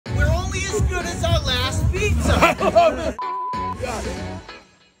as good as our last pizza.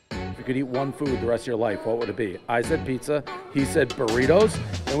 If you could eat one food the rest of your life, what would it be? I said pizza, he said burritos,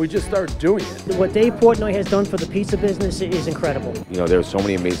 and we just started doing it. What Dave Portnoy has done for the pizza business is incredible. You know, there's so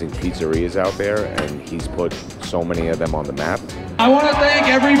many amazing pizzerias out there, and he's put so many of them on the map. I want to thank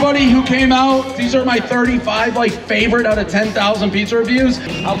everybody who came out. These are my 35 favorite out of 10,000 pizza reviews.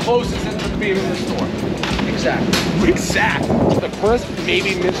 How close is it to being in the store? Exactly. Exact. The crisp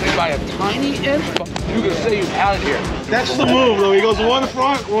maybe missing by a tiny inch, but you can say you've had it here. That's the move, though. He goes one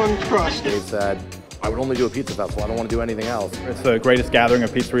front, one crust. Dave said, I would only do a pizza festival. I don't want to do anything else. It's the greatest gathering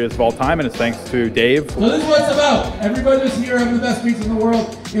of pizzerias of all time, and it's thanks to Dave. So this is what it's about. Everybody that's here having the best pizza in the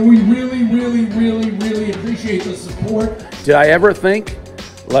world, and we really, really, really, really appreciate the support. Did I ever think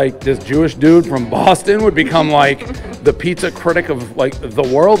like this Jewish dude from Boston would become like the pizza critic of like the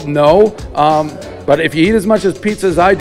world? No. But if you eat as much as pizza as I do,